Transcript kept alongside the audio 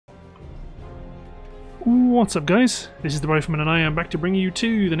What's up, guys? This is the Rifleman and I am back to bring you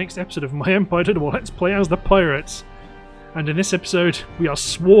to the next episode of my Empire Total War Let's Play as the Pirates. And in this episode we are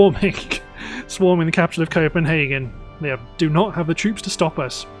swarming the capital of Copenhagen. They do not have the troops to stop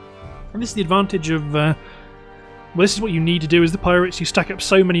us. And this is the advantage of well, this is what you need to do as the pirates. You stack up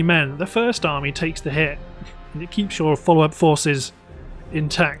so many men that the first army takes the hit and it keeps your follow-up forces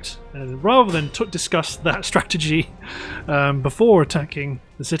intact. And rather than discuss that strategy before attacking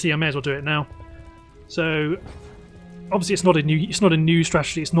the city, I may as well do it now. So obviously it's not a new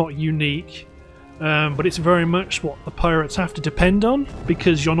strategy, it's not unique, but it's very much what the pirates have to depend on,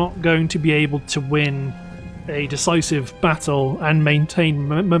 because you're not going to be able to win a decisive battle and maintain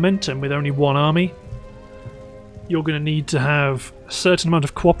momentum with only one army. You're going to need to have a certain amount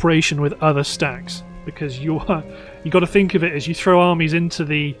of cooperation with other stacks, because you got to think of it as you throw armies into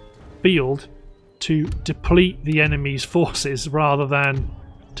the field to deplete the enemy's forces rather than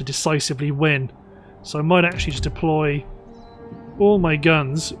to decisively win. So I might actually just deploy all my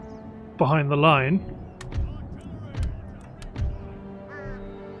guns behind the line.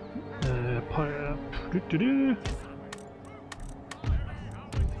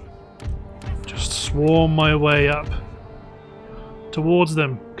 Just swarm my way up towards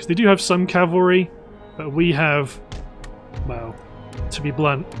them, because they do have some cavalry, but we have, well, to be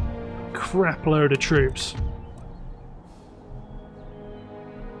blunt, a crap load of troops.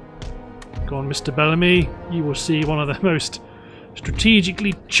 Go on, Mr. Bellamy, you will see one of the most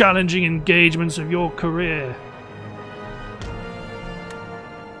strategically challenging engagements of your career.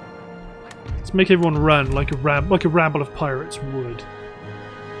 Let's make everyone run like a rabble of pirates would.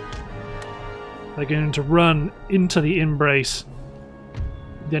 They're going to run into the embrace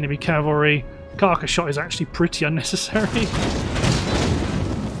of the enemy cavalry. Carcass shot is actually pretty unnecessary.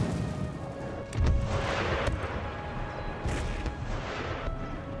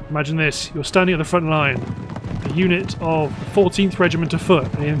 Imagine this, you're standing at the front line, a unit of the 14th Regiment of Foot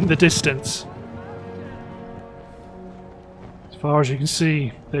in the distance. As far as you can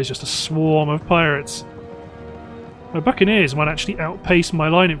see, there's just a swarm of pirates. My buccaneers might actually outpace my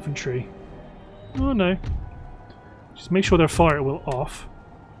line infantry. Oh no. Just make sure their fire at will off.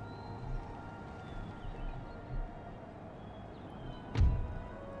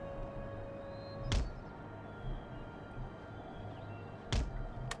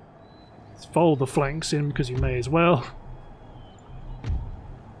 Fold the flanks in because you may as well.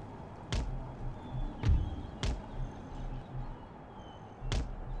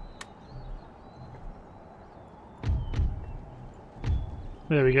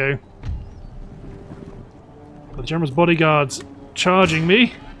 There we go. The General's bodyguards charging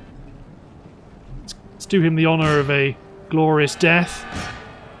me. Let's do him the honour of a glorious death,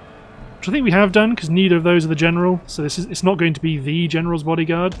 which I think we have done because neither of those are the General, so it's not going to be the General's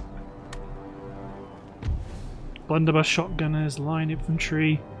bodyguard. Blunderbuss shotgunners, line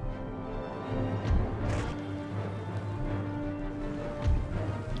infantry.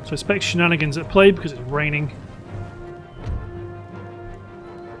 So I expect shenanigans at play because it's raining.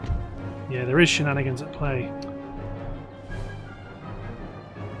 Yeah, there is shenanigans at play. I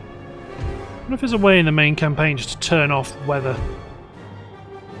wonder if there's a way in the main campaign just to turn off weather.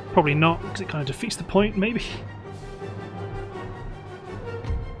 Probably not, because it kind of defeats the point, maybe.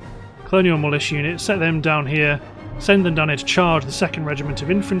 Colonial militia unit, set them down here. Send them down here to charge the 2nd Regiment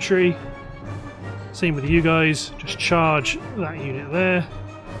of Infantry. Same with you guys, just charge that unit there.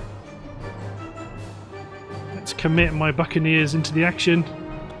 Let's commit my buccaneers into the action.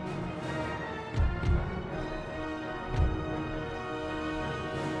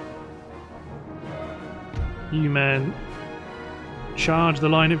 You men, charge the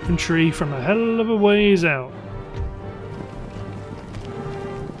line infantry from a hell of a ways out.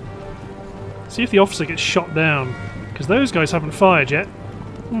 See if the officer gets shot down, because those guys haven't fired yet.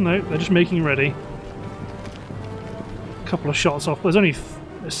 Oh no, they're just making ready. A couple of shots off. There's only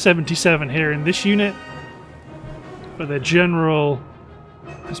 77 here in this unit, but their general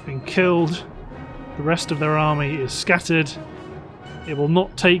has been killed. The rest of their army is scattered. It will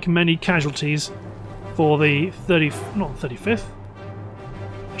not take many casualties for the 35th,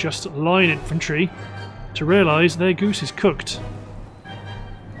 just line infantry, to realise their goose is cooked.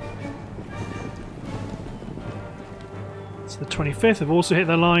 The 25th have also hit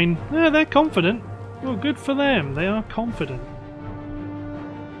their line. Yeah, they're confident. Well, good for them. They are confident.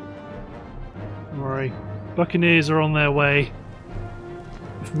 Don't worry. Buccaneers are on their way.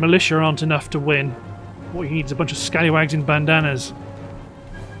 If militia aren't enough to win, what you need is a bunch of scallywags in bandanas.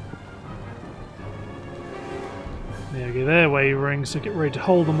 There we go, they're wavering, so get ready to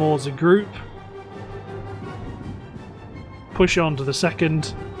hold them all as a group. Push on to the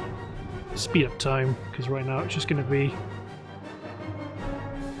 2nd. speed up time, because right now it's just going to be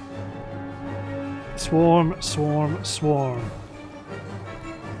swarm, swarm, swarm.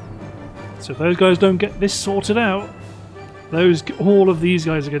 So if those guys don't get this sorted out, all of these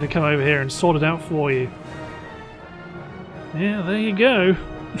guys are going to come over here and sort it out for you. Yeah, there you go.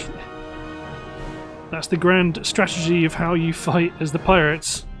 That's the grand strategy of how you fight as the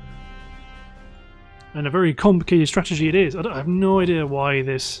pirates. And a very complicated strategy it is. I have no idea why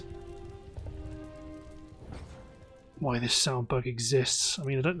this sound bug exists. I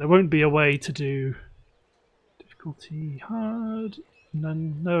mean, there won't be a way to do difficulty hard,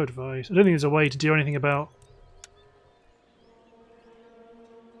 no advice. I don't think there's a way to do anything about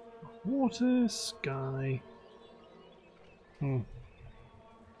water, sky. Oh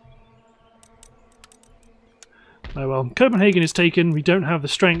well, Copenhagen is taken. We don't have the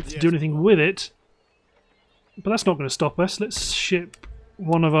strength to do anything with it. But that's not going to stop us. Let's ship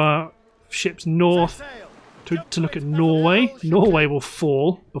one of our ships north to look at Norway. Norway will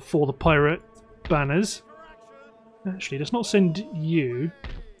fall before the pirate banners. Actually, let's not send you.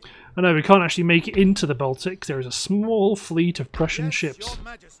 I know we can't actually make it into the Baltic because there is a small fleet of Prussian ships.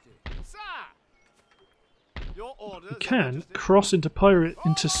 We can cross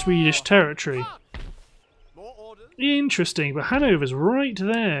into Swedish territory. Interesting, but Hanover's right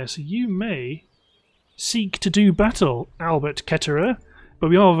there, so you may seek to do battle, Albert Ketterer. But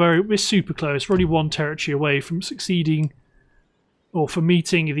we're super close. We're only one territory away from succeeding, or for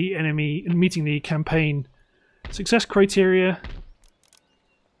meeting the enemy and meeting the campaign success criteria.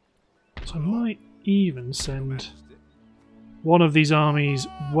 So I might even send one of these armies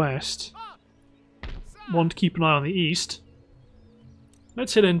west. One to keep an eye on the east.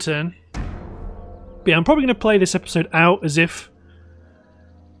 Let's hit intern. But yeah, I'm probably going to play this episode out as if...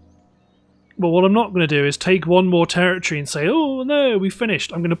 Well, what I'm not going to do is take one more territory and say, oh no, we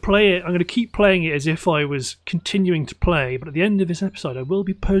finished. I'm going to play it. I'm going to keep playing it as if I was continuing to play. But at the end of this episode, I will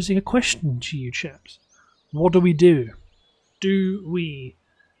be posing a question to you chaps. What do we do? Do we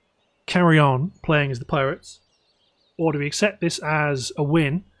carry on playing as the pirates? Or do we accept this as a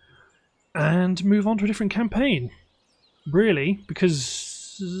win and move on to a different campaign? Really?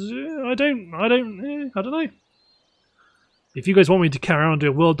 Because I don't know. If you guys want me to carry on and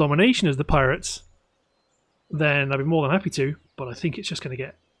do world domination as the pirates, then I'd be more than happy to, but I think it's just going to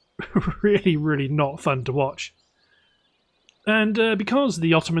get really, really not fun to watch. And because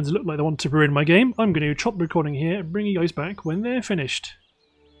the Ottomans look like they want to ruin my game, I'm going to chop the recording here and bring you guys back when they're finished.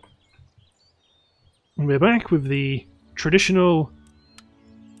 And we're back with the traditional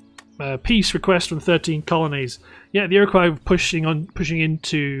peace request from 13 colonies. Yeah, the Iroquois are pushing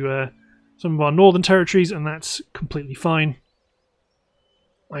into some of our northern territories, and that's completely fine.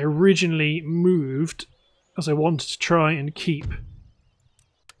 I originally moved as I wanted to try and keep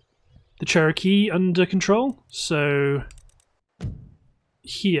the Cherokee under control, so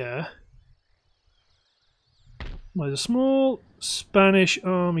here there's a small Spanish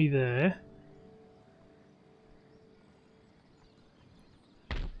army there.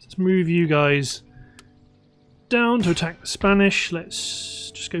 Let's move you guys down to attack the Spanish.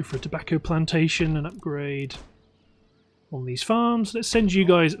 Let's just go for a tobacco plantation and upgrade on these farms. Let's send you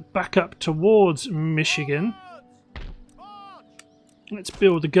guys back up towards Michigan. Let's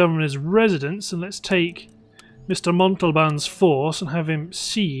build the governor's residence and let's take Mr. Montalban's force and have him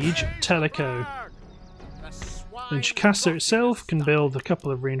siege Tellico. Then Chicasa itself can build a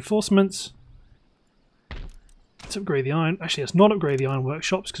couple of reinforcements. Let's upgrade the iron. Actually, let's not upgrade the iron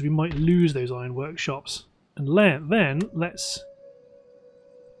workshops because we might lose those iron workshops. And then let's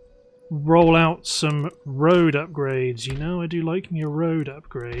roll out some road upgrades. You know, I do like me a road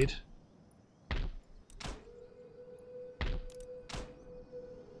upgrade.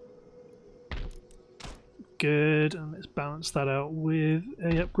 Good, and let's balance that out with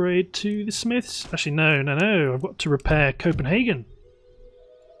a upgrade to the Smiths. Actually, no, I've got to repair Copenhagen.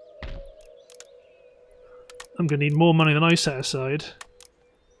 I'm going to need more money than I set aside.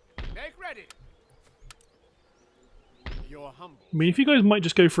 Make ready. You're humble. I mean, if you guys might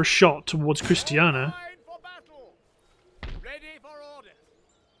just go for a shot towards Christiana. Ready for order.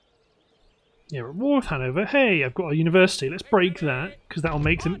 Yeah, we're at war with Hanover. Hey, I've got a university. Let's break that, because that'll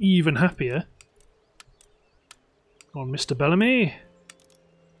make them even happier. On Mr. Bellamy.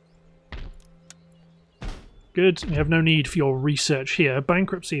 Good. We have no need for your research here.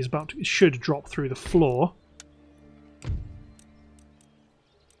 Bankruptcy is should drop through the floor.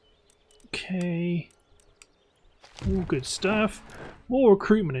 Okay. All good stuff. More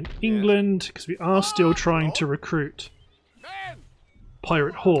recruitment in England, because we are still trying to recruit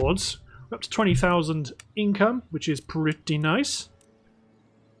pirate hordes. We're up to 20,000 income, which is pretty nice.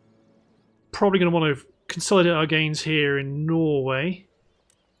 probably going to want to consolidate our gains here in Norway.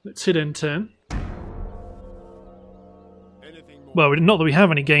 Let's hit end turn. Well, not that we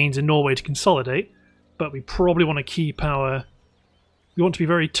have any gains in Norway to consolidate, but we probably want to keep our... We want to be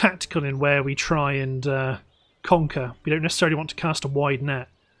very tactical in where we try and conquer. We don't necessarily want to cast a wide net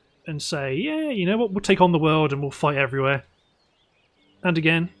and say, yeah, you know what, we'll take on the world and we'll fight everywhere. And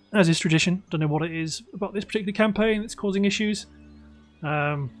again, as is tradition, don't know what it is about this particular campaign that's causing issues.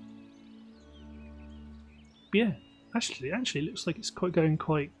 Yeah, actually it looks like it's going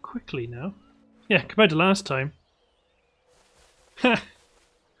quite quickly now. Yeah, compared to last time.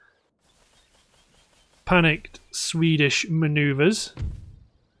 Panicked Swedish manoeuvres.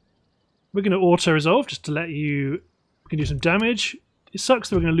 We're going to auto-resolve just to let you... We can do some damage. It sucks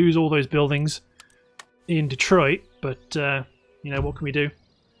that we're going to lose all those buildings in Detroit, but, you know, what can we do?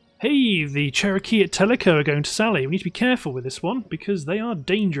 Hey, the Cherokee at Tellico are going to sally. We need to be careful with this one, because they are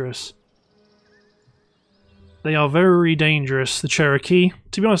dangerous. They are very dangerous, the Cherokee.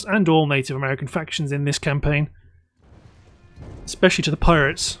 To be honest, and all Native American factions in this campaign. Especially to the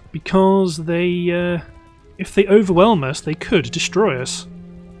pirates, because they, if they overwhelm us, they could destroy us.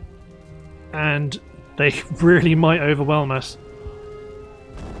 And they really might overwhelm us.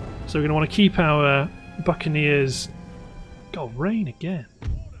 So we're going to want to keep our buccaneers... God, rain again.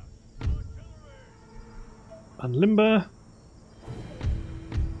 Unlimber.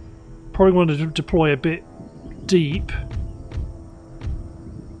 Probably want to deploy a bit deep.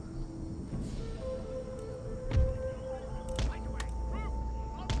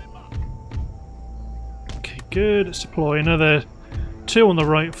 Okay, good. Let's deploy another 2 on the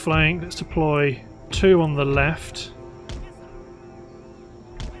right flank. Let's deploy 2 on the left.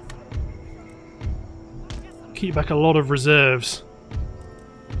 Keep back a lot of reserves.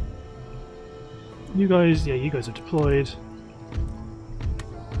 You guys, yeah, you guys are deployed.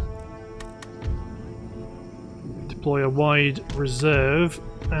 Deploy a wide reserve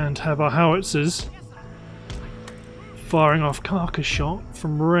and have our howitzers firing off carcass shot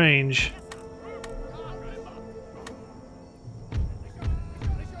from range.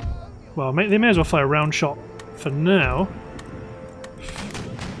 Well, they may as well fire round shot for now.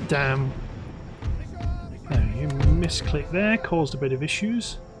 Damn. There you misclick there, caused a bit of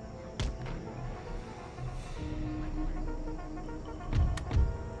issues.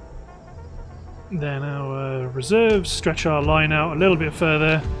 Then our reserves stretch our line out a little bit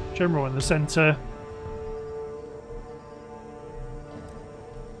further. General in the centre.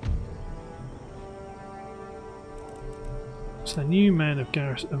 So the new men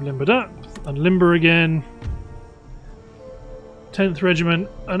have limbered up. Unlimber again. 10th Regiment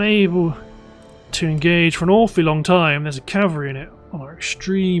unable to engage for an awfully long time. There's a cavalry unit on our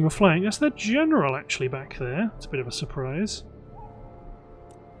extreme flank. That's their general actually back there. It's a bit of a surprise.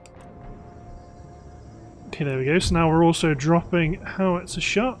 Okay, there we go. So now we're also dropping howitzer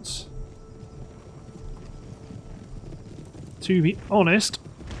shots. To be honest,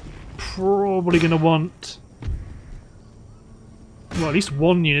 probably going to want, well, at least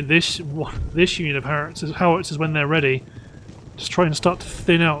one unit. This unit of howitzers when they're ready. Just try and start to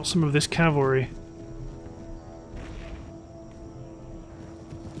thin out some of this cavalry.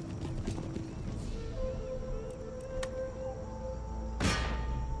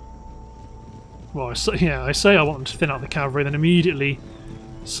 Well, I say I want them to thin out the cavalry, then immediately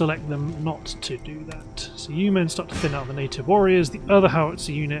select them not to do that. So you men start to thin out the native warriors, the other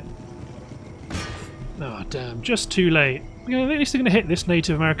howitzer unit... Oh damn, just too late. At least they're going to hit this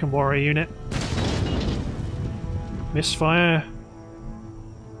Native American warrior unit. Misfire.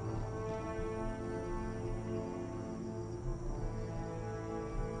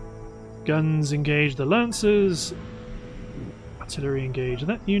 Guns engage the lancers. Artillery engage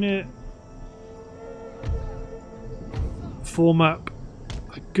that unit. Form up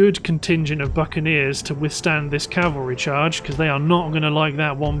a good contingent of buccaneers to withstand this cavalry charge, because they are not going to like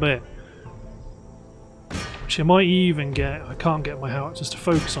that one bit. Which I might even get... I can't get my howitzers to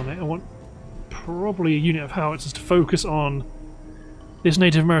focus on it. I want probably a unit of howitzers to focus on this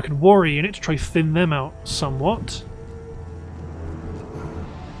Native American warrior unit to try to thin them out somewhat.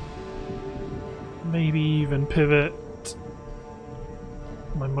 Maybe even pivot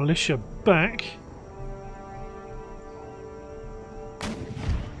my militia back.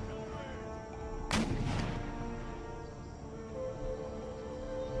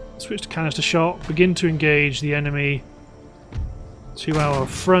 Switch to canister shot, begin to engage the enemy to our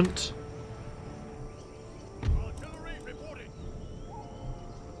front.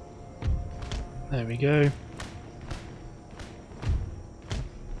 There we go.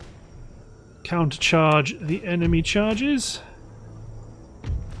 Countercharge the enemy charges.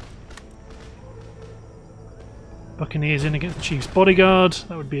 Buccaneers in against the Chief's bodyguard.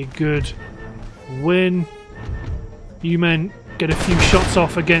 That would be a good win. You men get a few shots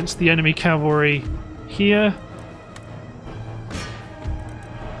off against the enemy cavalry here.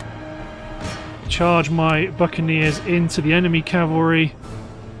 Charge my Buccaneers into the enemy cavalry.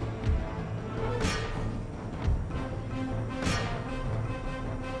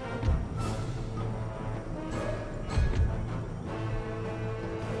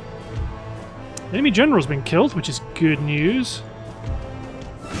 The enemy general's been killed, which is good news.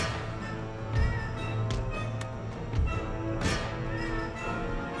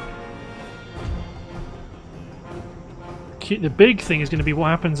 The big thing is going to be what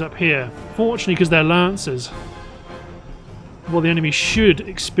happens up here. Fortunately, because they're lancers, what the enemy should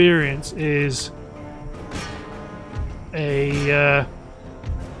experience is a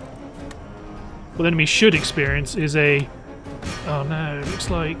what the enemy should experience is a oh no, it looks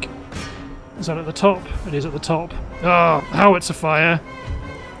like, is that at the top? It is at the top. Ah, oh, howitzer fire.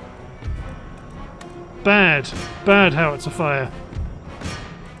 Bad howitzer fire.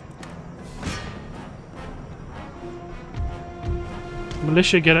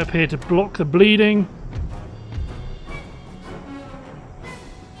 Militia get up here to block the bleeding.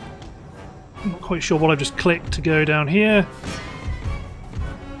 I'm not quite sure what I've just clicked to go down here.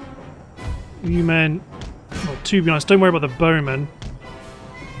 You men, well, to be honest, don't worry about the bowmen.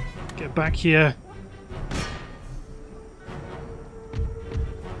 Get back here.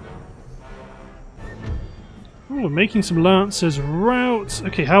 Oh, we're making some lancers rout.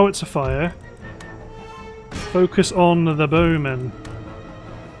 Okay, howitzer fire. Focus on the bowmen.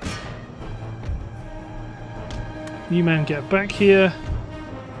 You men get back here.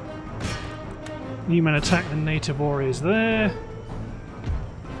 You men attack the native warriors there.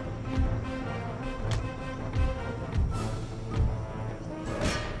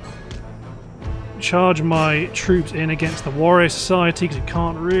 Charge my troops in against the warrior society because it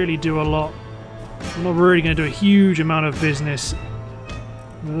can't really do a lot. I'm not really going to do a huge amount of business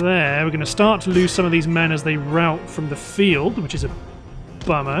there. We're going to start to lose some of these men as they rout from the field, which is a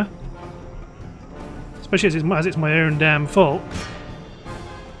bummer. Especially as it's my own damn fault.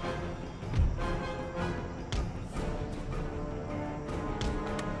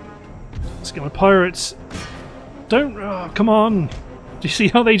 Let's get my pirates. Don't... Oh, come on! Do you see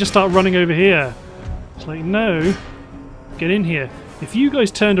how they just start running over here? It's like, no. Get in here. If you guys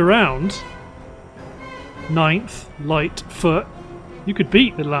turned around... 9th, light foot, you could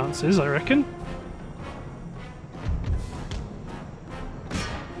beat the lancers, I reckon.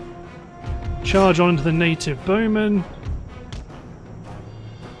 Charge on to the native bowmen.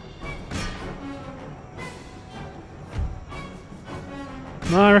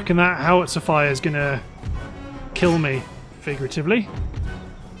 I reckon that howitzer fire is gonna kill me, figuratively.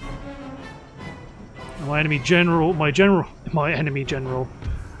 My enemy general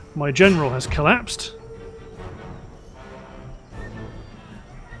has collapsed.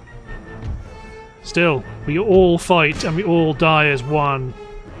 Still, we all fight and we all die as one.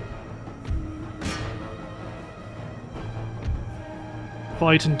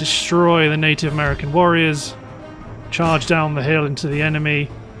 Fight and destroy the Native American warriors. Charge down the hill into the enemy.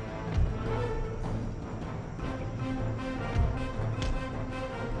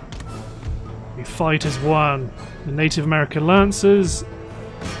 We fight as one. The Native American Lancers.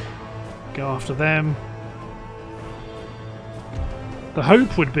 Go after them. The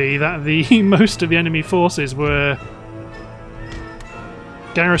hope would be that the most of the enemy forces were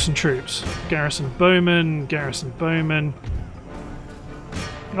garrison troops. Garrison bowmen, garrison bowmen.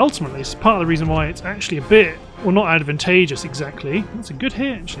 Ultimately, it's part of the reason why it's actually a bit, well, not advantageous exactly. It's a good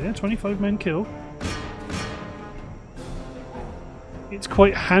hit, actually. 25 men killed. It's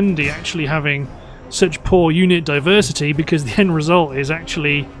quite handy, actually, having such poor unit diversity, because the end result is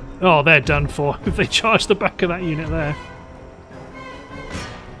actually... Oh, they're done for if they charge the back of that unit there.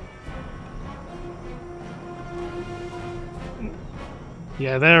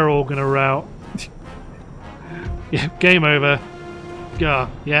 Yeah, they're all going to rout. Yeah, game over.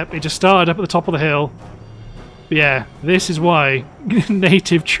 Yep, it just started up at the top of the hill. But yeah, this is why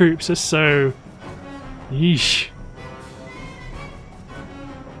native troops are so... Yeesh.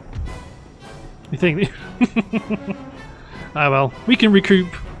 You think... Ah well, we can recoup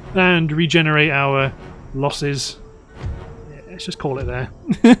and regenerate our losses. Yeah, let's just call it there.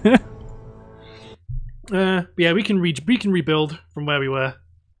 Yeah, we can rebuild from where we were.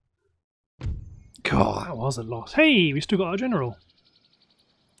 God, that was a loss. Hey, we still got our general.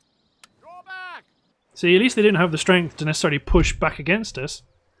 See, at least they didn't have the strength to necessarily push back against us.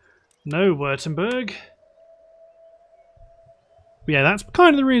 No, Württemberg. But yeah, that's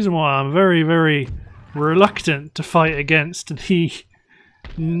kind of the reason why I'm very, very reluctant to fight against the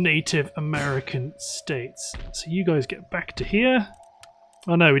Native American states. So you guys get back to here.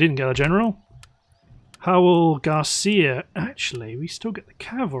 Oh no, we didn't get our general. Howell Garcia. Actually, we still get the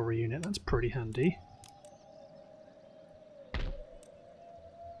cavalry unit. That's pretty handy.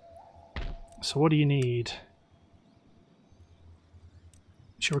 So what do you need?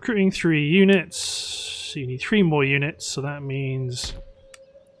 So you're recruiting 3 units. So you need 3 more units. So that means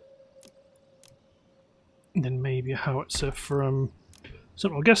then maybe a howitzer from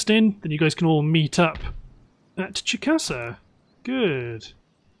St. Augustine. Then you guys can all meet up at Chicasa. Good.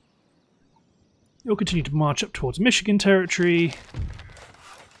 You'll continue to march up towards Michigan territory.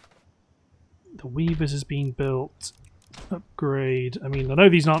 The Weavers is being built. Upgrade. I mean, I know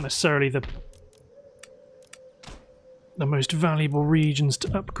these aren't necessarily the most valuable regions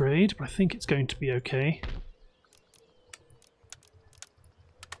to upgrade, but I think it's going to be okay.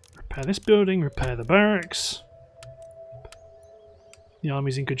 Repair this building, repair the barracks. The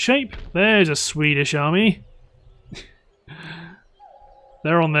army's in good shape. There's a Swedish army.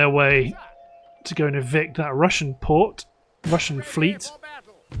 They're on their way to go and evict that Russian port, Russian fleet.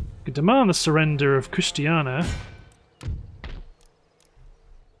 Could demand the surrender of Christiana.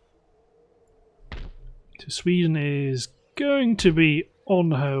 So Sweden is going to be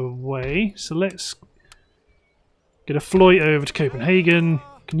on her way, so let's get a flight over to Copenhagen.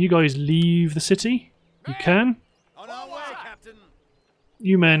 Can you guys leave the city? You can. On our way, Captain.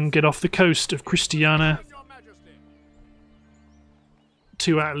 You men get off the coast of Christiana Your Majesty.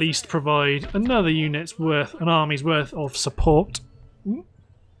 to at least provide another unit's worth, an army's worth of support.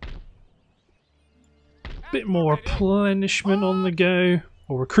 Bit more replenishment on the go.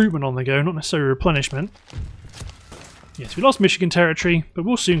 Or recruitment on the go, not necessarily replenishment. Yes, we lost Michigan territory, but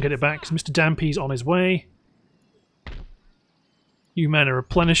we'll soon get it back because Mr. Dampy's on his way. You men are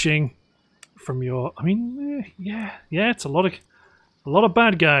replenishing from your... I mean, yeah, it's a lot of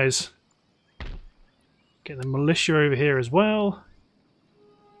bad guys. Get the militia over here as well.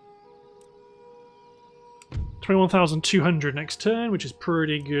 21,200 next turn, which is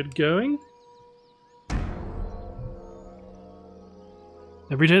pretty good going.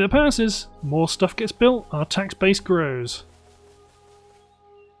 Every day that passes, more stuff gets built, our tax base grows.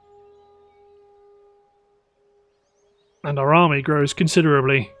 And our army grows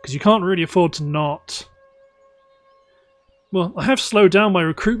considerably, because you can't really afford to not... Well, I have slowed down my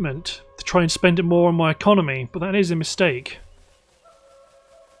recruitment to try and spend it more on my economy, but that is a mistake.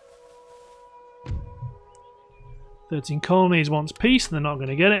 13 colonies wants peace, and they're not going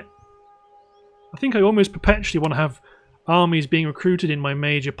to get it. I think I almost perpetually want to have armies being recruited in my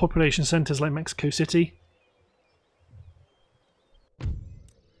major population centres like Mexico City.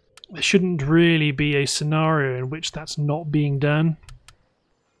 There shouldn't really be a scenario in which that's not being done.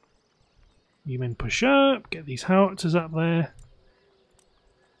 You men push up, get these howitzers up there.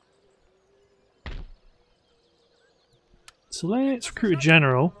 So let's recruit a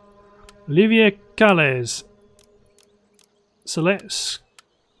general. Olivier Calles. So let's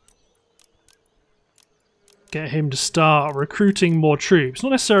get him to start recruiting more troops. Not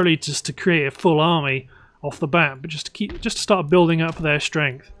necessarily just to create a full army off the bat, but just to start building up their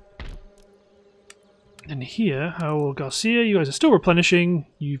strength. And here, Howell Garcia, you guys are still replenishing.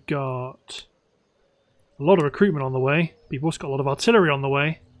 You've got a lot of recruitment on the way, but you've also got a lot of artillery on the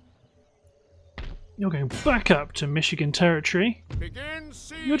way. You're going back up to Michigan territory.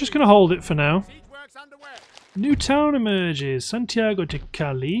 You're just going to hold it for now. New town emerges. Santiago de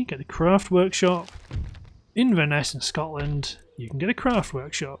Cali. Get the craft workshop. Inverness in Scotland, you can get a craft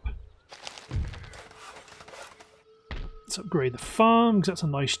workshop. Let's upgrade the farm, because that's a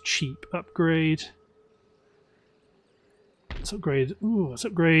nice cheap upgrade. Let's upgrade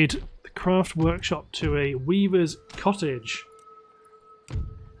the craft workshop to a weaver's cottage.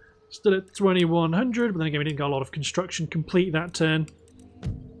 Still at 2100, but then again we didn't get a lot of construction complete that turn.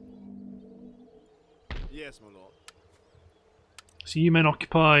 Yes, my lord. So you men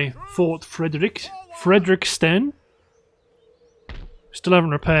occupy Fort Fredriksten. Still haven't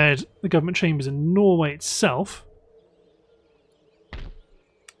repaired the government chambers in Norway itself.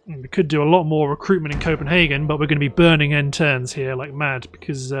 And we could do a lot more recruitment in Copenhagen, but we're going to be burning end turns here like mad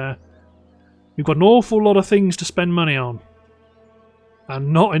because we've got an awful lot of things to spend money on.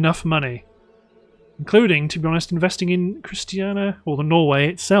 And not enough money. Including, to be honest, investing in Christiana, or the Norway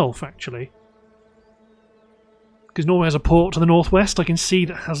itself, actually. Because Norway has a port to the northwest, I can see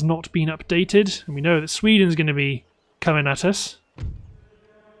that has not been updated. And we know that Sweden's going to be coming at us.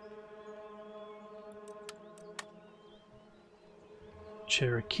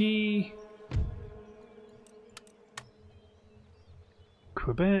 Cherokee.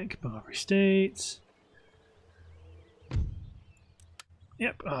 Quebec, Barbary States.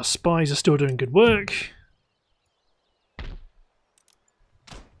 Yep, our spies are still doing good work.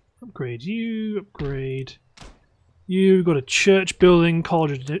 Upgrade you, upgrade you. We've got a church building,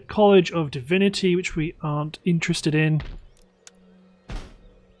 College of Divinity, which we aren't interested in.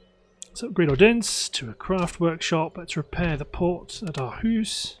 Let's upgrade our dense to a craft workshop. Let's repair the port at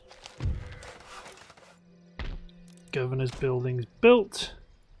Aarhus. Governor's building's built.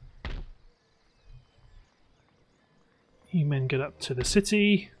 You men get up to the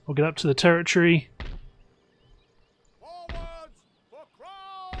city, or get up to the territory. Forwards for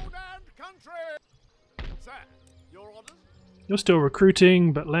crown and country! Sir, your orders? You're still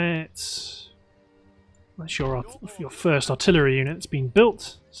recruiting, but that's your first artillery unit that's been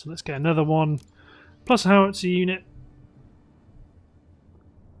built. So let's get another one, plus a howitzer unit.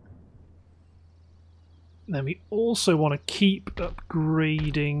 And then we also want to keep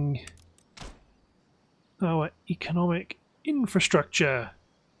upgrading our economic infrastructure.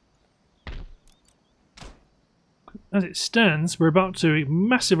 As it stands, we're about to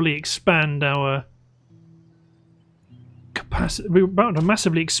massively expand our capacity. We're about to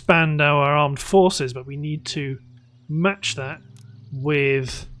massively expand our armed forces, but we need to match that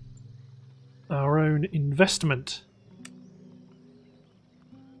with our own investment.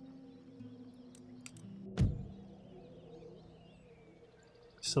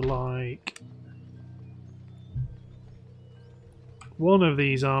 So, like, one of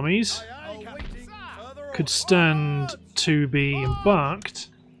these armies could stand to be embarked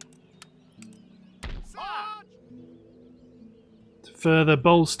to further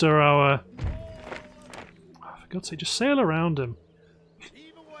bolster our... Oh, for God's sake, just sail around them.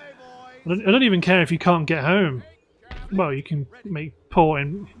 I don't even care if you can't get home. Well, you can make port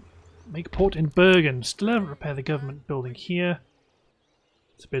in Bergen. Still haven't repaired the government building here.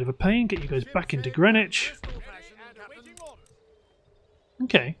 It's a bit of a pain. Get you guys back into Greenwich.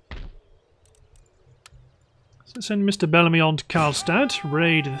 Okay. So let's send Mr. Bellamy on to Karlstad,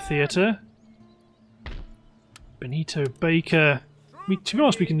 raid the theatre. Benito Baker. To be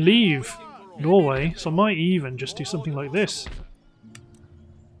honest, we can leave Norway, so I might even just do something like this.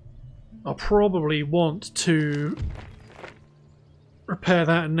 I'll probably want to repair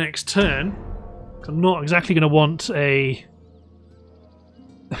that next turn. I'm not exactly going to want a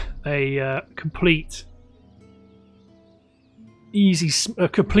complete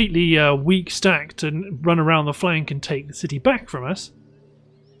completely weak stack to run around the flank and take the city back from us.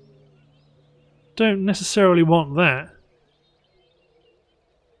 Don't necessarily want that.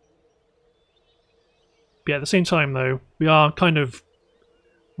 But yeah, at the same time though, we are kind of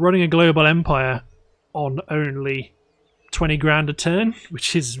running a global empire on only 20 grand a turn,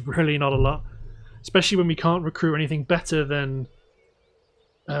 which is really not a lot. Especially when we can't recruit anything better than...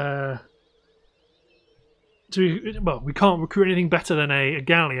 we can't recruit anything better than a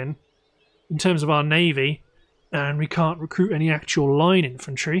galleon in terms of our navy, and we can't recruit any actual line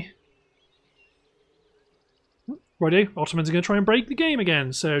infantry. Righto, Ottomans are going to try and break the game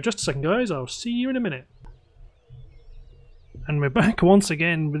again, so just a second guys, I'll see you in a minute. And we're back once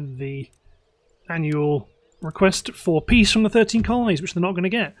again with the annual request for peace from the 13 colonies, which they're not going to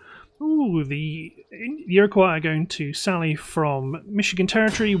get. Ooh, the Iroquois are going to sally from Michigan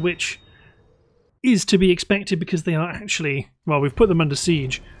territory, which is to be expected because they are actually, well, we've put them under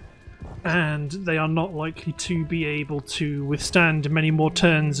siege, and they are not likely to be able to withstand many more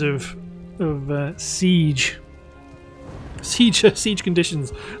turns of siege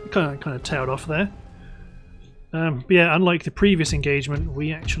conditions. Kind of tailed off there. But yeah, unlike the previous engagement,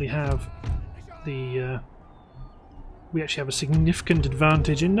 we actually have a significant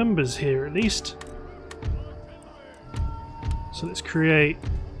advantage in numbers here, at least. So let's create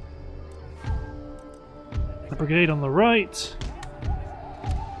a brigade on the right,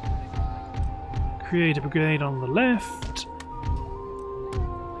 create a brigade on the left,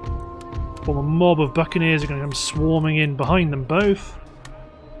 while a mob of buccaneers are going to come swarming in behind them both.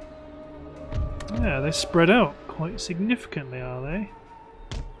 Yeah, they're spread out quite significantly, are they?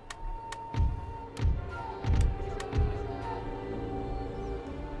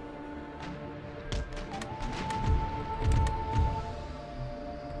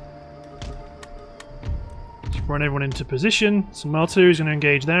 Run everyone into position. Some artillery is going to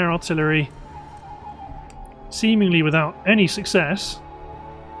engage their artillery, seemingly without any success.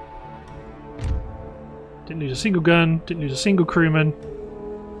 Didn't lose a single gun, didn't lose a single crewman,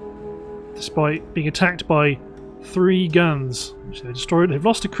 despite being attacked by 3 guns, which they destroyed. They've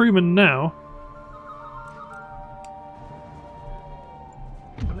lost a crewman now.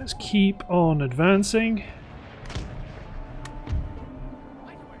 But let's keep on advancing.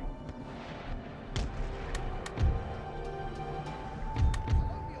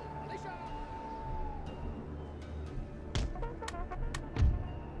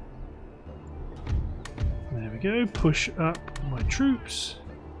 go, push up my troops.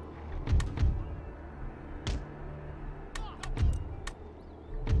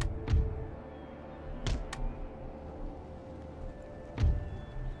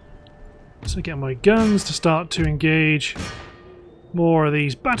 So get my guns to start to engage more of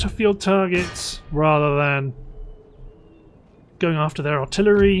these battlefield targets rather than going after their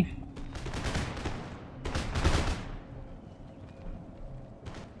artillery.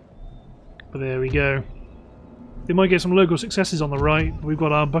 But there we go. They might get some local successes on the right. We've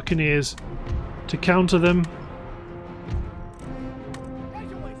got our buccaneers to counter them.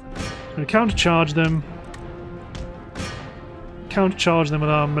 I'm going to countercharge them. Countercharge them with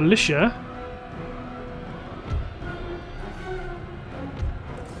our militia.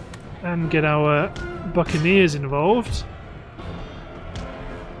 And get our buccaneers involved.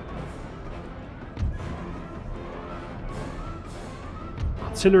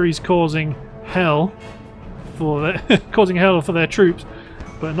 Artillery's causing hell for their causing hell for their troops,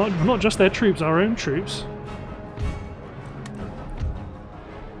 but not just their troops, our own troops.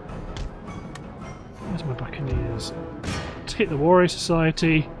 Where's my buccaneers? Let's hit the Warrior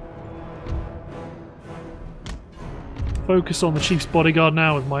Society. Focus on the chief's bodyguard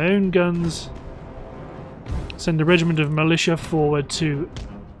now with my own guns. Send a regiment of militia forward to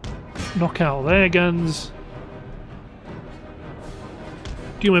knock out their guns.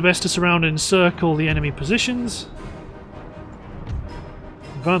 Do my best to surround and encircle the enemy positions.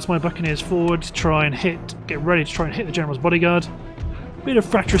 Advance my buccaneers forward to try and get ready to try and hit the general's bodyguard. Bit of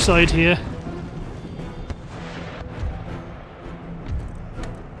fratricide here.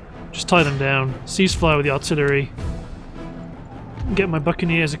 Just tie them down. Ceasefire with the artillery. Get my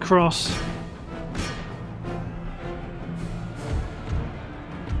buccaneers across.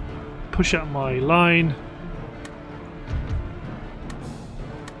 Push up my line.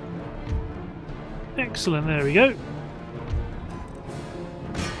 Excellent, there we go.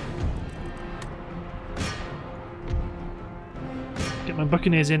 Get my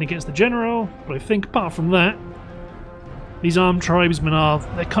buccaneers in against the general, but I think apart from that, these armed tribesmen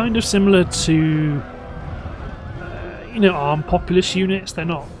they're kind of similar to you know, armed populist units. They're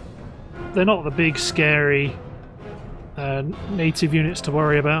not the big scary native units to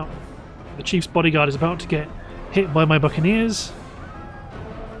worry about. The chief's bodyguard is about to get hit by my buccaneers.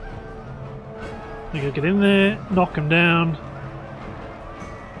 We gotta get in there, knock them down.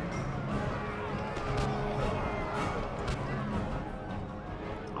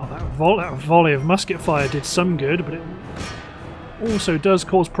 Oh, that volley of musket fire did some good, but it also does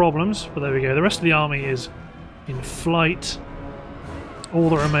cause problems. But there we go. The rest of the army is in flight. All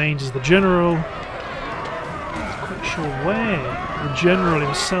that remains is the general. I'm not quite sure where the general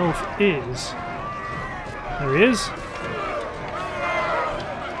himself is. There he is.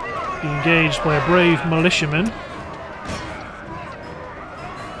 Being engaged by a brave militiaman.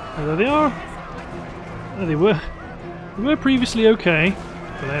 Oh, there they are. Oh, they were previously okay.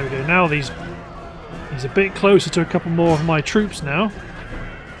 But there we go. Now he's a bit closer to a couple more of my troops now.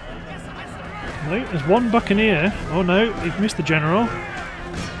 No, there's one buccaneer. Oh no, they've missed the general.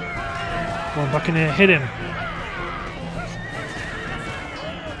 One buccaneer hit him.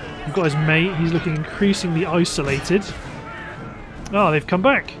 We've got his mate. He's looking increasingly isolated. Oh, they've come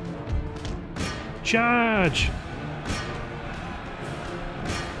back. Charge!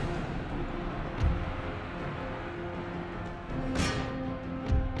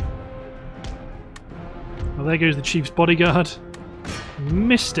 Well, there goes the chief's bodyguard.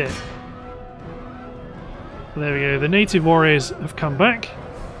 Missed it. Well, there we go. The native warriors have come back.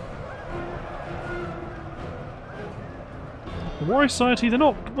 The Warrior Society, they're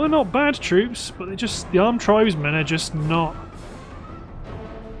not bad troops, but the armed tribesmen are just not.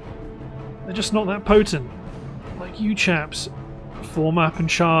 They're just not that potent. Like, you chaps form up and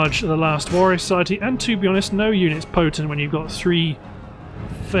charge the last Warrior Society, and to be honest, no unit's potent when you've got 3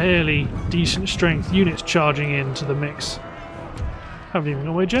 fairly decent strength units charging into the mix. Haven't even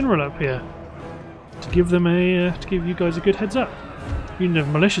got my general up here to give you guys a good heads up. Unit of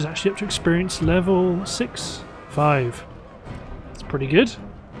militia's actually up to experience level 5. That's pretty good.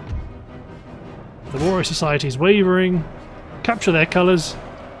 The Warrior Society's wavering. Capture their colours.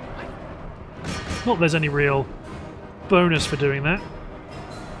 Not there's any real bonus for doing that.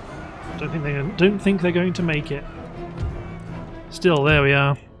 Don't think they're going to make it. Still, there we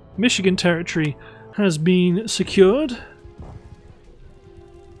are. Michigan territory has been secured.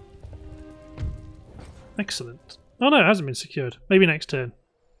 Excellent. Oh no, it hasn't been secured. Maybe next turn.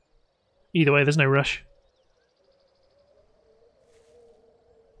 Either way, there's no rush.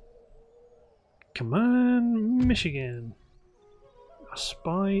 Come on, Michigan.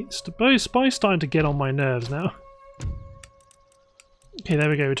 Spy's starting to get on my nerves now. Okay, there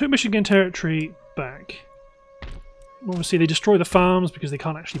we go. We took Michigan territory back. Obviously, they destroy the farms because they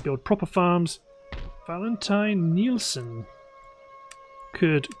can't actually build proper farms. Valentine Nielsen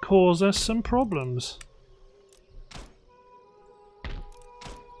could cause us some problems.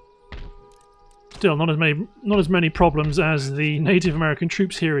 Still, not as many problems as the Native American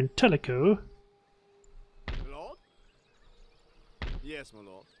troops here in Tellico. My lord? Yes, my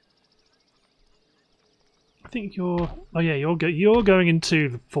lord. I think you're... Oh yeah, you're going into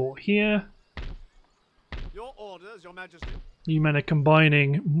the fort here. Your orders, your majesty. You men are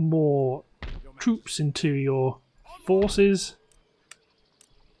combining more troops into your forces.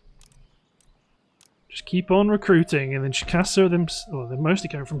 Just keep on recruiting, and then Chicasa well, they're mostly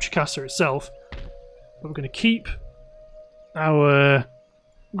coming from Chicasa itself. But we're going to keep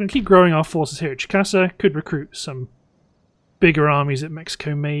growing our forces here at Chicasa. Could recruit some bigger armies at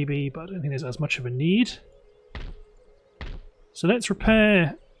Mexico maybe, but I don't think there's as much of a need. So let's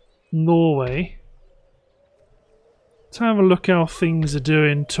repair Norway. Let's have a look how things are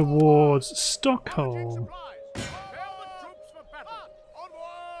doing towards Stockholm. Supplies. Prepare the troops for battle.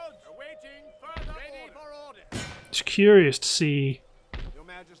 Onward! Awaiting further ready for order. Just curious to see Your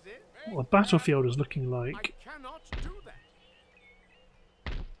majesty. what the battlefield is looking I like. cannot do that.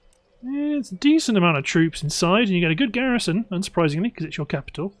 Yeah, it's a decent amount of troops inside, and you get a good garrison, unsurprisingly, because it's your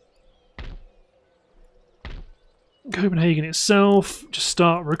capital. Copenhagen itself, just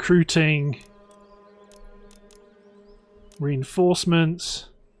start recruiting reinforcements.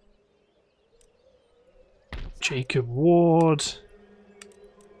 Jacob Ward.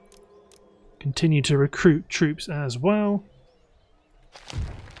 Continue to recruit troops as well.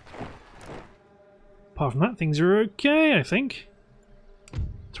 Apart from that, things are okay, I think.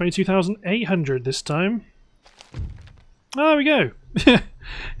 22,800 this time. There we go.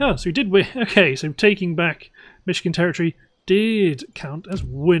 Oh, so we did win. Okay, so taking back Michigan territory did count as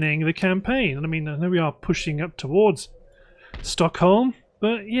winning the campaign. And I mean, I know we are pushing up towards Stockholm,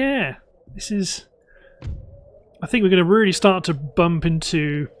 but yeah, this is... I think we're going to really start to bump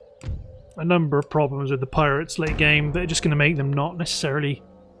into a number of problems with the pirates late game that are just going to make them not necessarily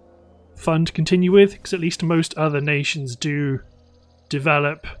fun to continue with, because at least most other nations do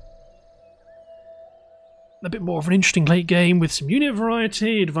develop a bit more of an interesting late game with some unit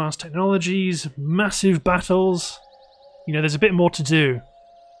variety, advanced technologies, massive battles. You know, there's a bit more to do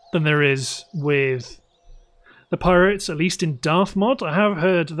than there is with the pirates, at least in Darth mod. I have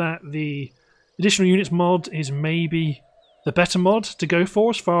heard that the additional units mod is maybe the better mod to go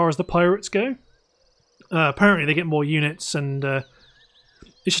for as far as the pirates go. Apparently they get more units, and it's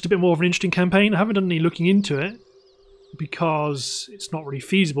just a bit more of an interesting campaign. I haven't done any looking into it because it's not really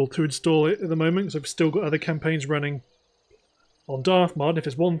feasible to install it at the moment, because I've still got other campaigns running on Darth mod. If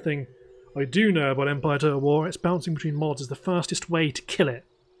there's one thing I do know about Empire Total War, it's bouncing between mods is the fastest way to kill it.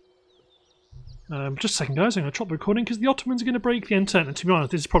 Just a second, guys. I'm going to drop the recording because the Ottomans are going to break the Entente. And to be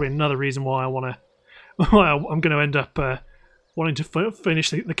honest, this is probably another reason why I'm going to end up wanting to finish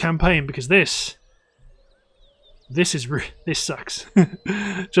the campaign, because this sucks.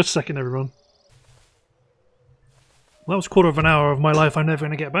 Just a second, everyone. Well, that was a quarter of an hour of my life I'm never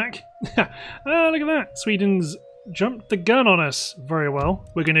going to get back. Look at that. Sweden's jumped the gun on us very well.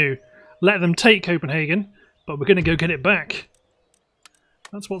 We're going to let them take Copenhagen, but we're going to go get it back.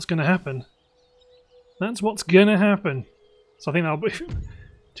 That's what's going to happen. That's what's going to happen. So I think that'll be...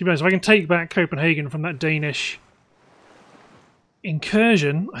 To be honest, if I can take back Copenhagen from that Danish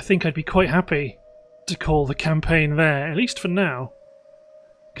incursion, I think I'd be quite happy to call the campaign there, at least for now.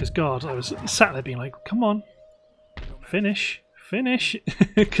 Because, God, I was sat there being like, come on, finish,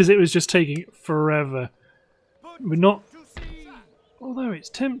 because it was just taking forever. We're not... Although it's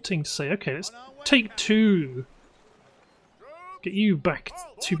tempting to say, okay, let's take two. Get you back.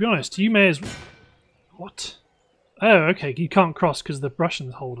 To be honest, you may as... What? Oh, okay, you can't cross because the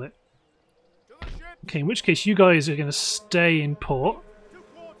Russians hold it. Okay, in which case you guys are going to stay in port.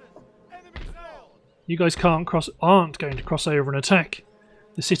 You guys aren't going to cross over and attack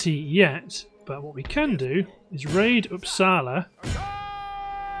the city yet, but what we can do is raid Uppsala,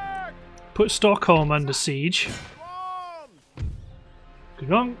 put Stockholm under siege.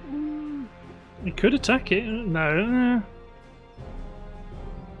 Good on. We could attack it. No.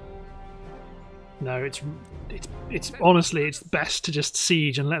 No, it's honestly, it's best to just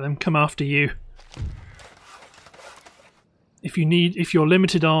siege and let them come after you. If you're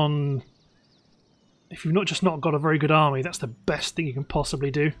limited on, if you've not got a very good army, that's the best thing you can possibly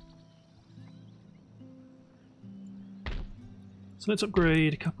do. So let's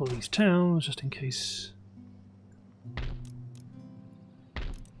upgrade a couple of these towns just in case.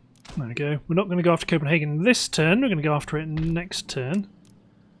 There we go. We're not going to go after Copenhagen this turn, we're going to go after it next turn.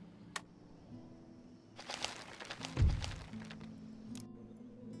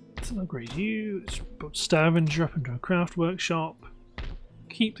 Let's upgrade you. Let's put Stavanger up into a craft workshop.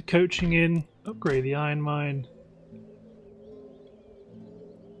 Keep the coaching in. Upgrade the iron mine.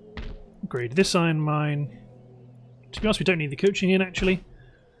 Upgrade this iron mine. To be honest, we don't need the coaching in actually.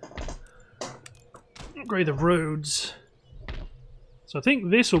 Upgrade the roads. So I think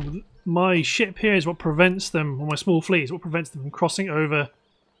this will, my ship here is what prevents them, or my small fleet is what prevents them from crossing over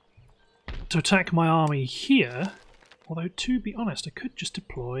to attack my army here. Although to be honest, I could just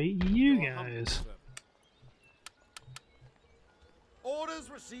deploy you guys. Orders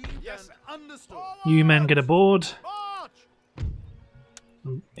received and understood. You men get aboard. March!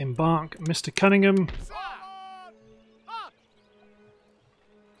 Embark, Mr. Cunningham.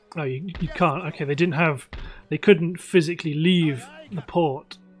 Oh, you can't. Okay, they didn't have. They couldn't physically leave the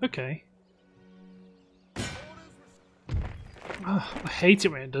port. Okay. I hate it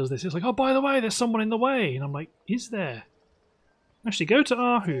when it does this. It's like, oh, by the way, there's someone in the way. And I'm like, is there? Actually, go to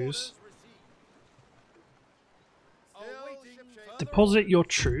Aarhus. Deposit your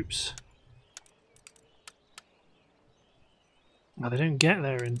troops. Now, they don't get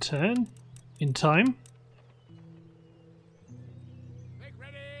there in time.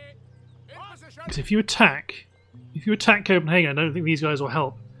 Because if you attack Copenhagen, I don't think these guys will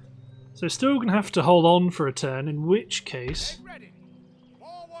help. So still going to have to hold on for a turn, in which case...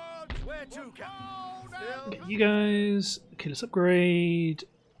 Get you guys... Okay, let's upgrade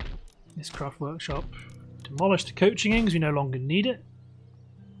this craft workshop. Demolish the coaching in because we no longer need it.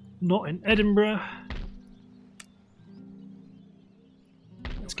 Not in Edinburgh.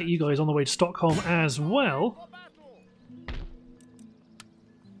 Let's get you guys on the way to Stockholm as well.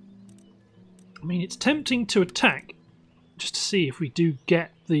 I mean, it's tempting to attack just to see if we do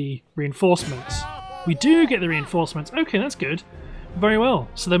get the reinforcements. We do get the reinforcements. Okay, that's good. Very well.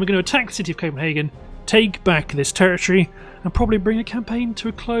 So then we're going to attack the city of Copenhagen, take back this territory, and probably bring a campaign to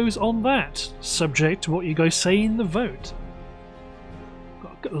a close on that, subject to what you guys say in the vote.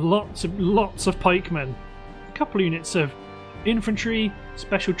 Got lots of pikemen, a couple of units of infantry,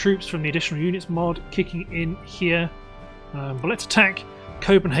 special troops from the additional units mod kicking in here. But let's attack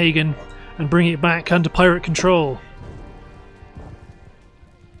Copenhagen and bring it back under pirate control.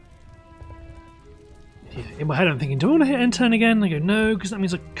 In my head I'm thinking, do I want to hit end turn again? I go, no, because that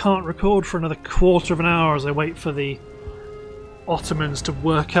means I can't record for another quarter of an hour as I wait for the Ottomans to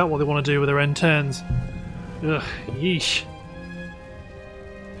work out what they want to do with their end turns. Ugh, yeesh.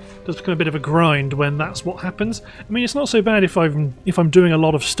 It does become a bit of a grind when that's what happens. I mean, it's not so bad if I'm doing a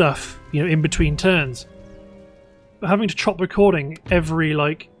lot of stuff, you know, in between turns. But having to chop recording every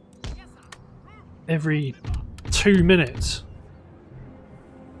 2 minutes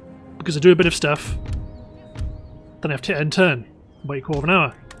because I do a bit of stuff, then I have to hit end turn, wait a quarter of an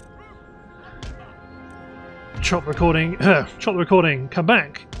hour, chop recording, come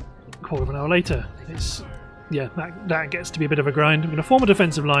back a quarter of an hour later. It's, yeah, that gets to be a bit of a grind. I'm going to form a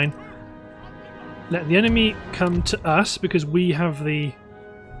defensive line, let the enemy come to us because we have the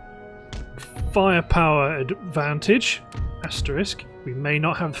firepower advantage, asterisk. We may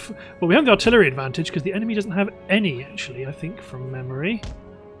not have... Well, we have the artillery advantage because the enemy doesn't have any, actually, I think, from memory.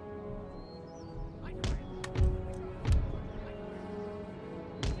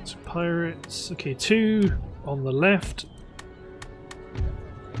 So pirates... Okay, 2 on the left.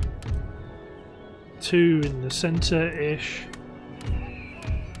 2 in the centre-ish.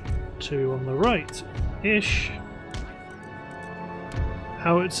 2 on the right-ish.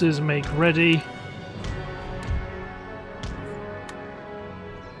 Howitzers make ready.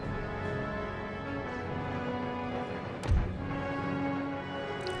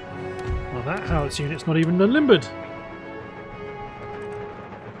 That howitzer unit's not even limbered.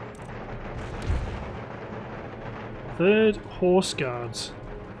 Third Horse Guards.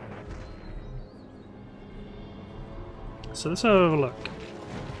 So let's have a look.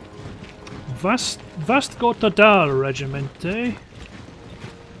 Vastgotadal Regiment, eh?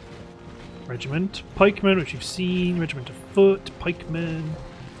 Regiment. Pikemen, which you've seen. Regiment of Foot. Pikemen.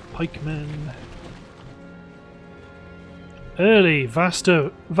 Early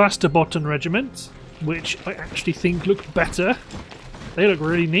Vasterbotten Regiment, which I actually think look better. They look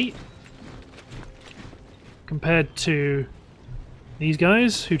really neat compared to these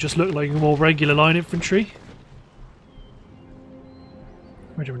guys, who just look like more regular line infantry.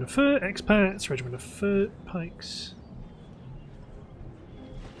 Regiment of Foot, expats, Regiment of Foot, pikes.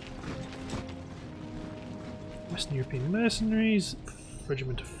 Western European mercenaries,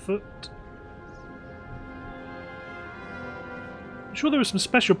 Regiment of Foot. sure there were some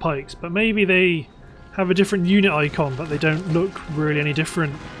special pikes, but maybe they have a different unit icon, but they don't look really any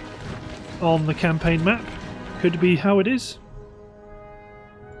different on the campaign map. Could be how it is.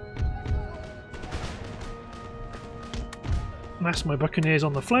 Mass my buccaneers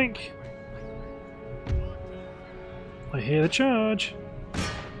on the flank. I hear the charge.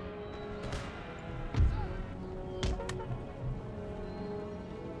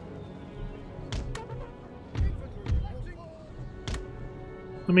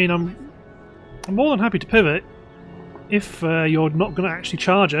 I mean, I'm more than happy to pivot if you're not going to actually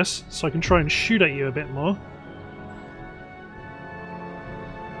charge us, so I can try and shoot at you a bit more.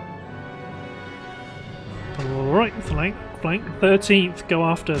 Alright, flank. 13th go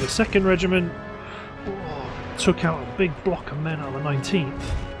after the 2nd Regiment. Oh, took out a big block of men out of the 19th.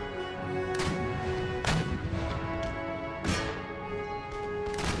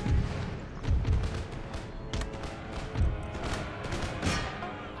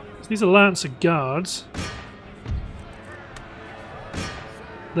 These are Lancer Guards.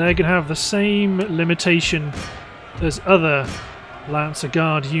 They're going to have the same limitation as other Lancer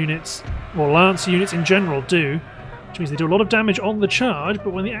Guard units, or Lancer units in general do, which means they do a lot of damage on the charge,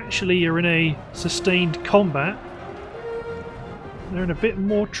 but when they actually are in a sustained combat, they're in a bit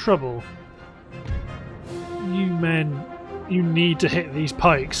more trouble. You men, you need to hit these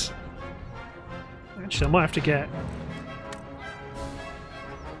pikes. Actually, I might have to get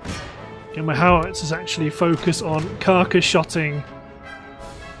my howitzers actually focus on carcass-shotting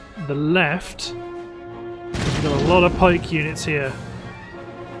the left. We've got a lot of pike units here.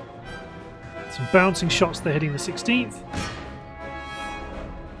 Some bouncing shots, they're hitting the 16th.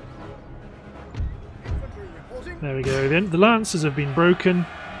 There we go then. The lancers have been broken.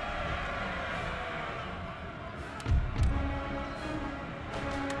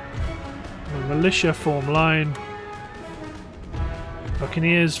 The militia form line.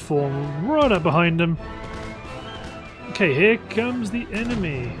 Buccaneers form right up behind them. Okay, here comes the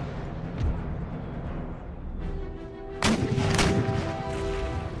enemy.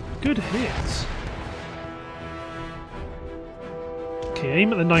 Good hits. Okay,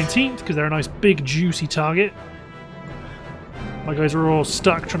 aim at the 19th because they're a nice big juicy target. My guys are all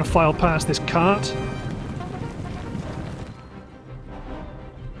stuck trying to file past this cart.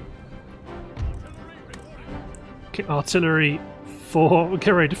 Okay, artillery.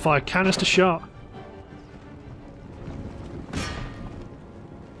 Get ready to fire canister shot.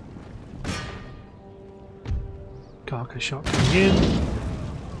 Carcass shot coming in.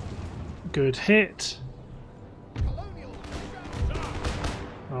 Good hit.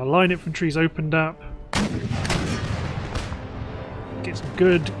 Our line infantry's opened up. Getting some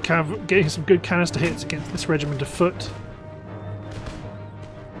good canister hits against this regiment of foot.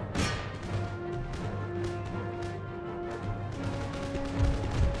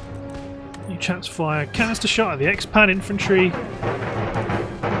 Chaps fire canister shot at the X-Pad infantry.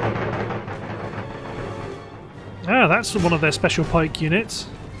 Ah, that's one of their special pike units.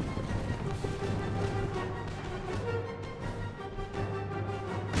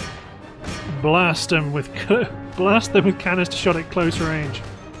 Blast them with canister shot at close range.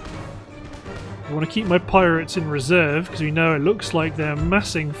 I want to keep my pirates in reserve because we know it looks like they're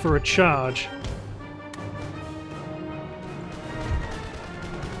massing for a charge.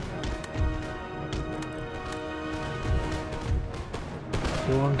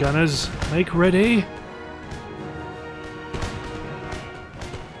 Go on, gunners, make ready.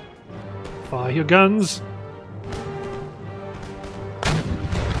 Fire your guns.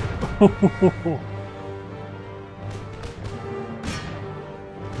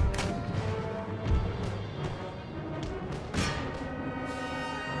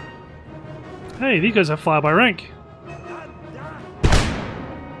 Hey, these guys have fire by rank.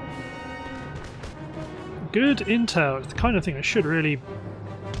 Good intel. It's the kind of thing I should really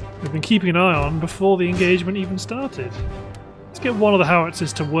have been keeping an eye on before the engagement even started. Let's get one of the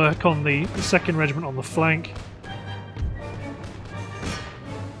howitzers to work on the 2nd Regiment on the flank.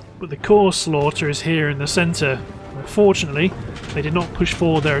 But the core slaughter is here in the centre. Unfortunately, they did not push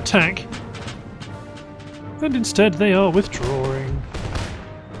forward their attack. And instead they are withdrawing.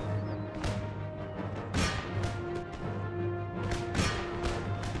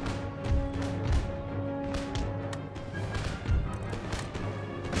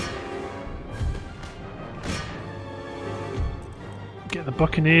 Get the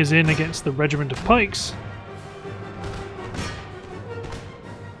Buccaneers in against the regiment of pikes.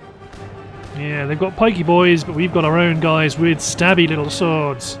 Yeah, they've got pikey boys, but we've got our own guys with stabby little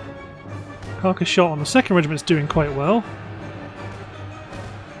swords. Carcass shot on the 2nd Regiment's doing quite well.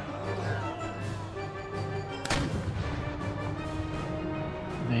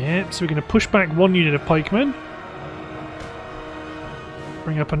 So we're going to push back one unit of pikemen.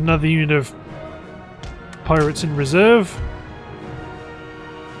 Bring up another unit of pirates in reserve.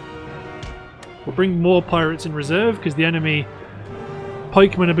 We'll bring more pirates in reserve because the enemy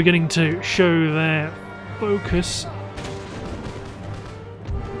pikemen are beginning to show their focus.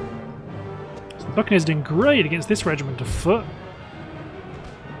 So the Buccaneers are doing great against this regiment of foot.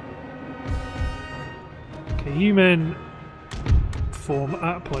 Okay, you men form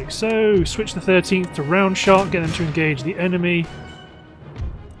up like so. Switch the 13th to round shot, get them to engage the enemy.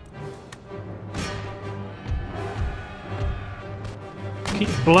 Keep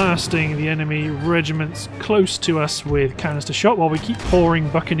blasting the enemy regiments close to us with canister shot while we keep pouring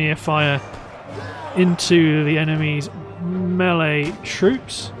buccaneer fire into the enemy's melee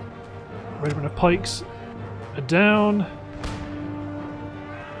troops. Regiment of pikes are down.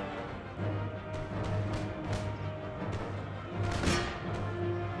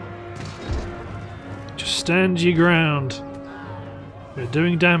 Just stand your ground. We're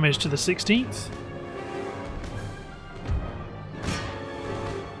doing damage to the 16th.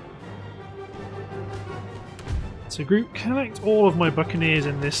 So group collect all of my buccaneers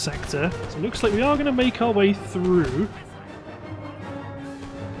in this sector. So it looks like we are going to make our way through.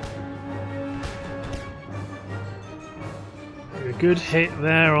 A good hit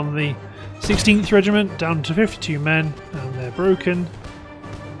there on the 16th Regiment, down to 52 men, and they're broken.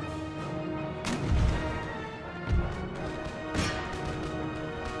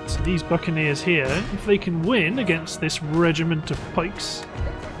 So these buccaneers here, if they can win against this regiment of pikes,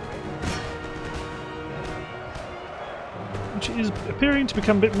 which is appearing to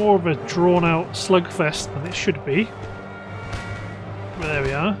become a bit more of a drawn-out slugfest than it should be. But there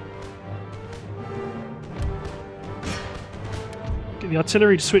we are. Get the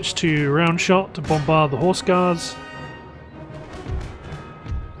artillery to switch to round shot to bombard the horse guards.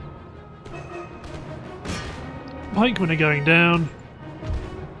 Pikemen are going down.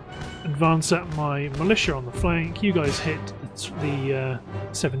 Advance up my militia on the flank. You guys hit the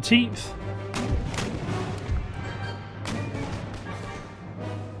 17th.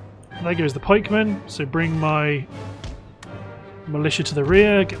 There goes the pikemen, so bring my militia to the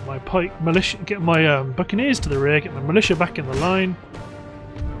rear, get my buccaneers to the rear, get my militia back in the line.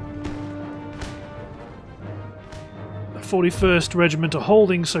 The 41st Regiment are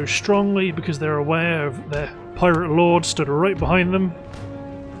holding so strongly because they're aware of their pirate lord stood right behind them.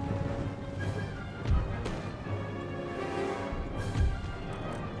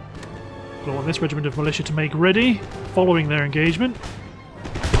 I want this regiment of militia to make ready, following their engagement.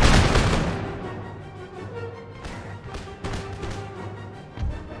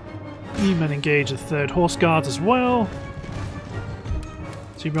 You men engage the 3rd Horse Guards as well.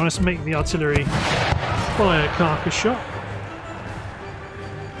 So to be honest, make the artillery fire carcass shot.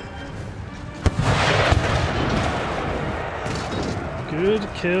 Good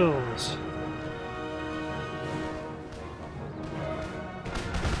kills.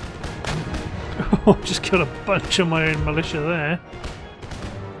 Oh, just killed a bunch of my own militia there.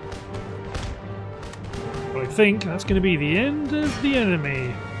 But I think that's going to be the end of the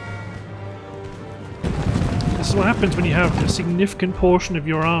enemy. This is what happens when you have a significant portion of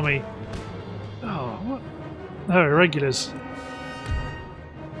your army. Oh, what? Oh, irregulars.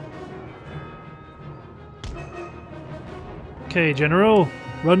 Okay, General.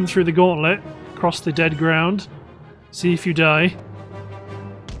 Run through the gauntlet, cross the dead ground, see if you die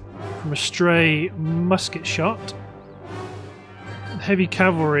from a stray musket shot. Heavy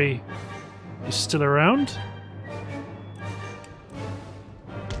cavalry is still around.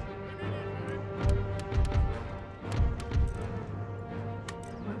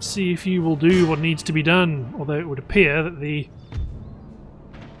 Let's see if you will do what needs to be done, although it would appear that the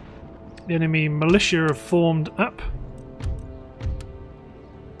enemy militia have formed up.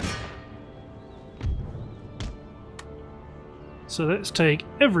 So let's take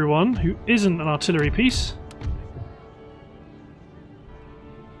everyone who isn't an artillery piece.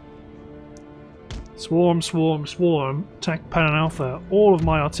 Swarm, swarm, swarm. Attack Pan Alpha. All of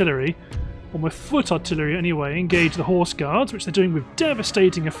my artillery, or my foot artillery anyway, engage the horse guards, which they're doing with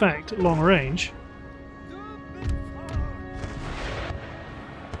devastating effect at long range.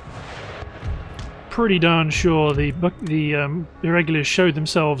 Pretty darn sure the irregulars showed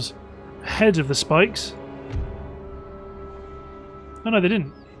themselves ahead of the spikes. Oh no, they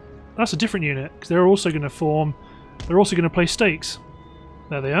didn't. That's a different unit, because they're also going to form... They're also going to play stakes.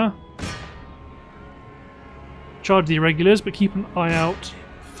 There they are. Charge the irregulars, but keep an eye out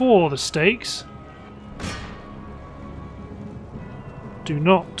for the stakes. Do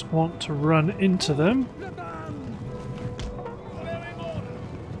not want to run into them.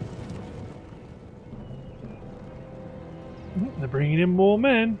 bringing in more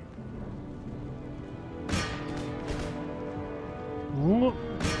men. Ooh,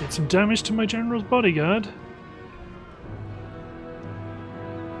 did some damage to my general's bodyguard.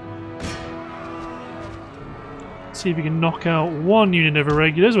 See if we can knock out one unit of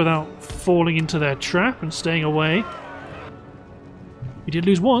irregulars without falling into their trap and staying away. We did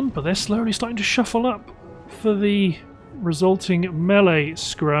lose one, but they're slowly starting to shuffle up for the resulting melee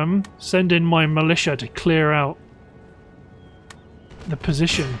scrum. Send in my militia to clear out the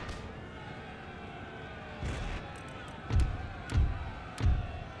position.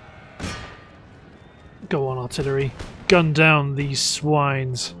 Go on, artillery. Gun down these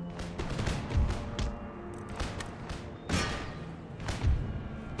swines.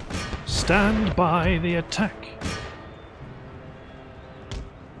 Stand by the attack.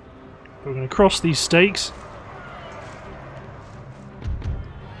 We're going to cross these stakes.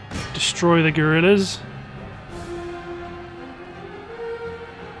 Destroy the guerrillas.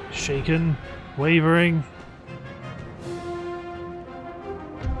 Shaken. Wavering.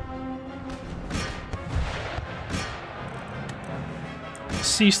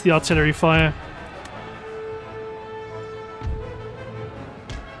 Cease the artillery fire.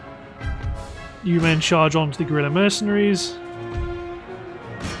 You men charge on to the guerrilla mercenaries.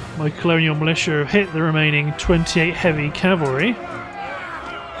 My colonial militia have hit the remaining 28 heavy cavalry.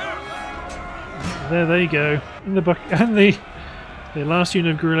 There they go. And the last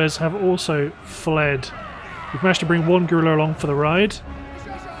unit of guerrillas have also fled. We've managed to bring one guerrilla along for the ride.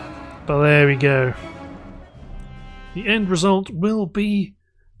 But there we go. The end result will be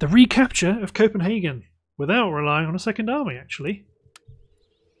the recapture of Copenhagen without relying on a second army, actually.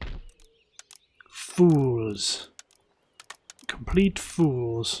 Fools. Complete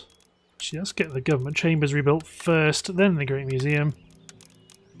fools. Actually, let's get the government chambers rebuilt first, then the Great Museum.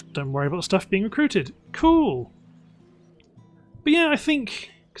 Don't worry about the stuff being recruited. Cool! But yeah, I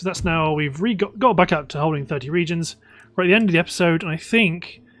think, because that's now we've got back up to holding 30 regions, we're at the end of the episode, and I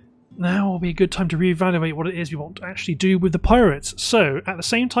think now will be a good time to reevaluate what it is we want to actually do with the pirates. So, at the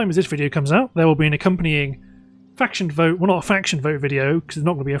same time as this video comes out, there will be an accompanying faction vote, well, not a faction vote video, because it's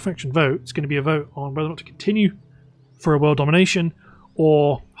not going to be a faction vote, it's going to be a vote on whether or not to continue for a world domination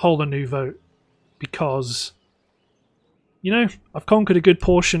or hold a new vote, because, you know, I've conquered a good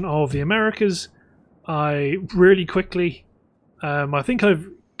portion of the Americas. I really quickly, I think I've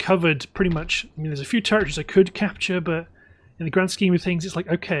covered pretty much, I mean, there's a few territories I could capture, but in the grand scheme of things, it's like,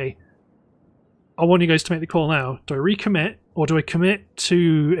 okay, I want you guys to make the call now. Do I recommit, or do I commit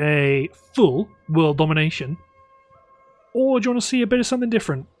to a full world domination? Or do you want to see a bit of something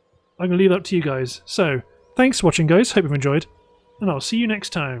different? I'm going to leave that up to you guys. So, thanks for watching, guys. Hope you've enjoyed. And I'll see you next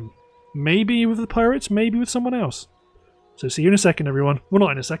time. Maybe with the pirates, maybe with someone else. So see you in a second, everyone. Well,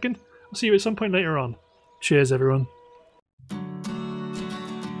 not in a second. I'll see you at some point later on. Cheers, everyone.